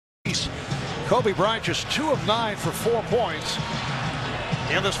Kobe Bryant just 2 of 9 for 4 points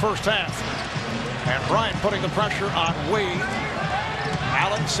in this first half. And Bryant putting the pressure on Wade.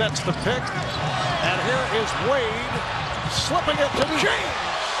 Allen sets the pick. And here is Wade slipping it to James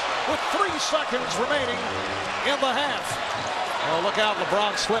with 3 seconds remaining in the half. Oh, look out.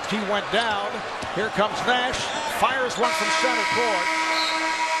 LeBron slipped. He went down. Here comes Nash. Fires one from center court.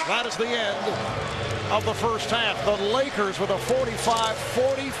 That is the end of the first half. The Lakers with a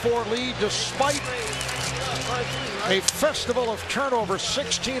 45-44 lead despite a festival of turnovers,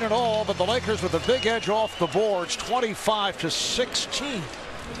 16 in all, but the Lakers with a big edge off the boards, 25-16.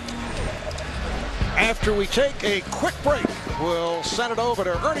 After we take a quick break, we'll send it over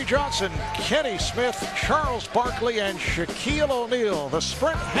to Ernie Johnson, Kenny Smith, Charles Barkley, and Shaquille O'Neal. The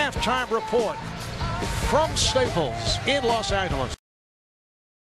Sprint halftime report from Staples in Los Angeles.